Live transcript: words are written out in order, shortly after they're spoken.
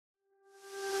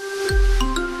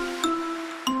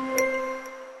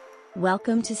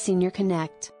Welcome to Senior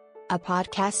Connect, a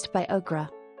podcast by Okra.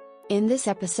 In this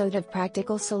episode of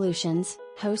Practical Solutions,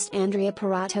 host Andrea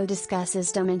Parato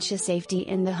discusses dementia safety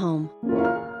in the home.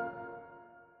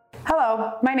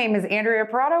 Hello, my name is Andrea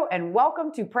Parato and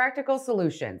welcome to Practical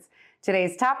Solutions.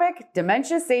 Today's topic,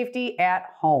 dementia safety at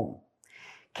home.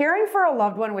 Caring for a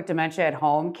loved one with dementia at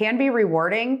home can be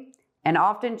rewarding and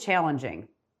often challenging.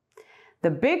 The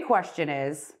big question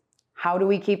is, how do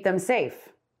we keep them safe?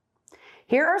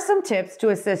 Here are some tips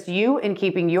to assist you in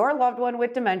keeping your loved one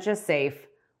with dementia safe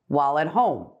while at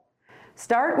home.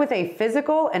 Start with a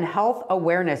physical and health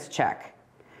awareness check.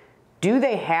 Do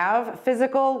they have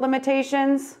physical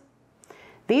limitations?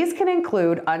 These can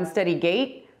include unsteady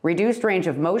gait, reduced range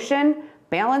of motion,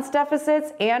 balance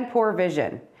deficits, and poor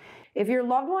vision. If your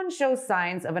loved one shows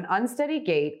signs of an unsteady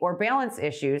gait or balance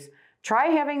issues, try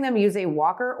having them use a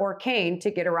walker or cane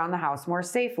to get around the house more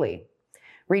safely.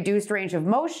 Reduced range of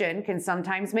motion can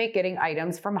sometimes make getting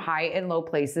items from high and low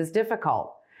places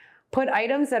difficult. Put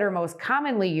items that are most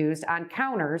commonly used on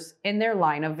counters in their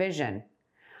line of vision.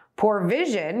 Poor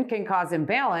vision can cause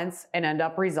imbalance and end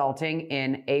up resulting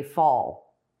in a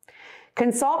fall.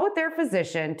 Consult with their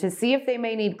physician to see if they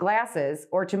may need glasses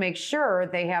or to make sure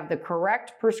they have the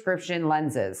correct prescription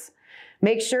lenses.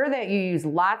 Make sure that you use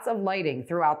lots of lighting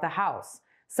throughout the house,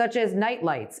 such as night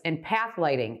lights and path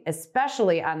lighting,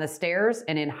 especially on the stairs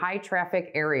and in high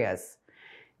traffic areas.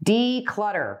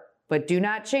 Declutter, but do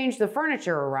not change the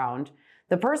furniture around.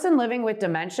 The person living with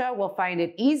dementia will find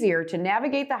it easier to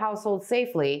navigate the household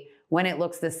safely when it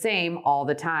looks the same all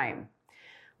the time.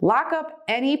 Lock up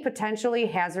any potentially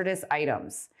hazardous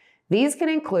items. These can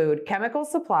include chemical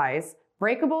supplies,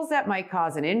 breakables that might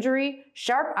cause an injury,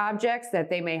 sharp objects that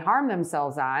they may harm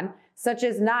themselves on, such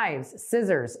as knives,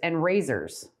 scissors, and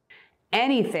razors.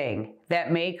 Anything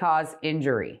that may cause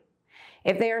injury.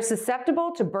 If they are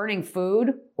susceptible to burning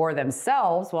food or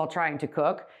themselves while trying to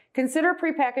cook, consider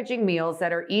prepackaging meals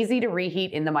that are easy to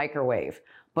reheat in the microwave.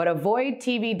 But avoid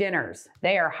TV dinners.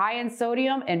 They are high in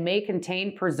sodium and may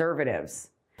contain preservatives.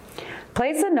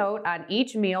 Place a note on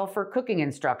each meal for cooking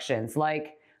instructions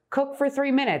like, cook for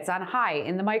 3 minutes on high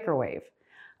in the microwave.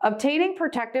 Obtaining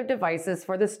protective devices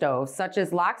for the stove, such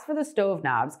as locks for the stove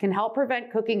knobs, can help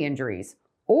prevent cooking injuries,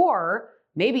 or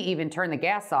maybe even turn the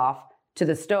gas off to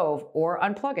the stove or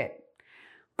unplug it.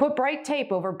 Put bright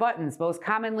tape over buttons most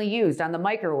commonly used on the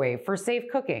microwave for safe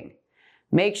cooking.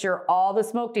 Make sure all the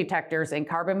smoke detectors and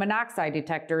carbon monoxide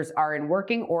detectors are in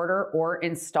working order or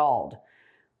installed.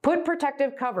 Put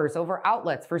protective covers over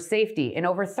outlets for safety and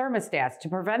over thermostats to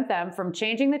prevent them from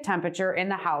changing the temperature in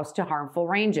the house to harmful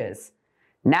ranges.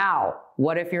 Now,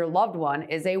 what if your loved one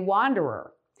is a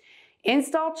wanderer?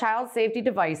 Install child safety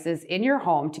devices in your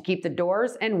home to keep the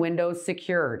doors and windows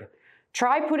secured.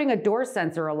 Try putting a door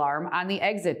sensor alarm on the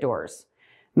exit doors.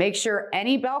 Make sure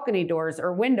any balcony doors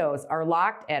or windows are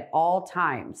locked at all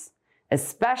times,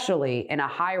 especially in a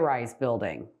high-rise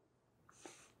building.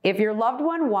 If your loved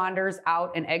one wanders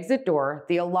out an exit door,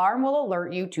 the alarm will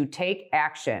alert you to take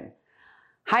action.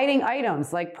 Hiding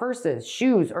items like purses,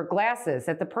 shoes, or glasses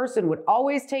that the person would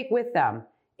always take with them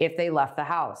if they left the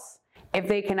house. If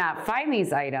they cannot find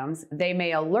these items, they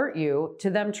may alert you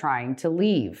to them trying to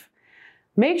leave.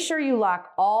 Make sure you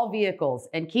lock all vehicles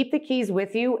and keep the keys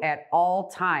with you at all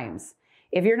times.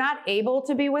 If you're not able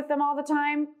to be with them all the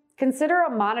time, consider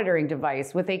a monitoring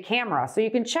device with a camera so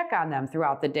you can check on them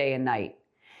throughout the day and night.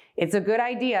 It's a good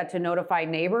idea to notify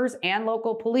neighbors and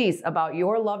local police about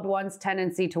your loved one's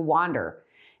tendency to wander,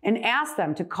 and ask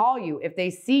them to call you if they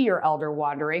see your elder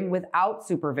wandering without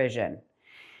supervision.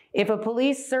 If a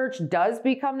police search does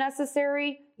become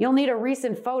necessary, you'll need a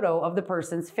recent photo of the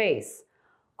person's face.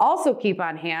 Also keep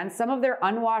on hand some of their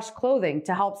unwashed clothing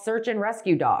to help search and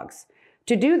rescue dogs.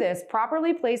 To do this,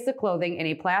 properly place the clothing in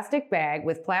a plastic bag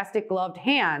with plastic gloved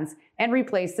hands and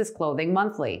replace this clothing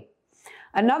monthly.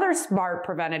 Another smart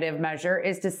preventative measure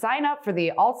is to sign up for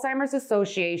the Alzheimer's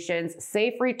Association's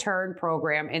Safe Return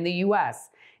program in the U.S.,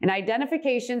 an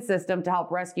identification system to help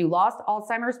rescue lost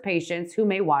Alzheimer's patients who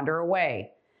may wander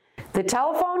away. The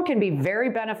telephone can be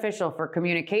very beneficial for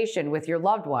communication with your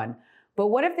loved one, but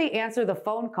what if they answer the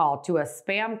phone call to a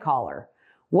spam caller?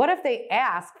 What if they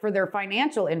ask for their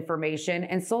financial information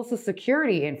and Social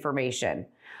Security information?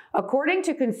 According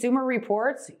to Consumer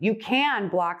Reports, you can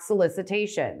block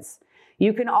solicitations.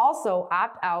 You can also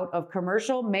opt out of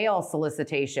commercial mail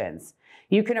solicitations.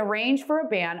 You can arrange for a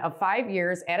ban of 5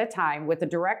 years at a time with the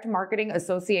Direct Marketing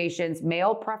Association's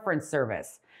Mail Preference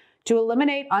Service. To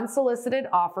eliminate unsolicited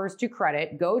offers to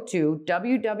credit, go to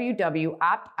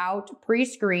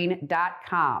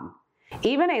www.optoutprescreen.com.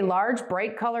 Even a large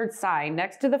bright colored sign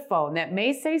next to the phone that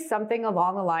may say something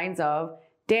along the lines of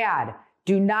Dad,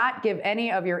 do not give any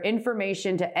of your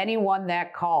information to anyone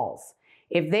that calls.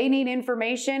 If they need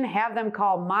information, have them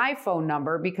call my phone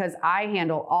number because I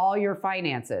handle all your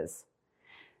finances.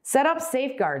 Set up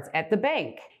safeguards at the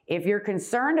bank. If you're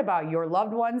concerned about your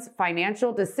loved one's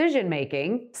financial decision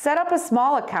making, set up a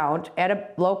small account at a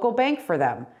local bank for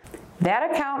them.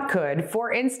 That account could,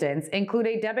 for instance, include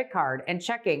a debit card and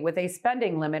checking with a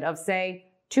spending limit of, say,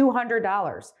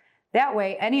 $200. That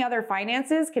way, any other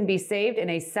finances can be saved in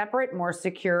a separate, more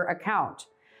secure account.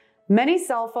 Many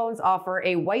cell phones offer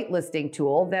a whitelisting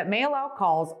tool that may allow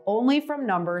calls only from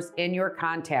numbers in your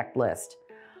contact list.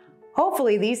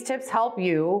 Hopefully, these tips help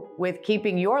you with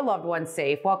keeping your loved ones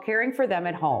safe while caring for them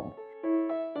at home.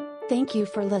 Thank you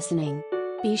for listening.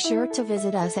 Be sure to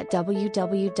visit us at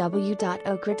www.okra.com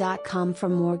for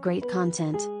more great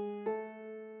content.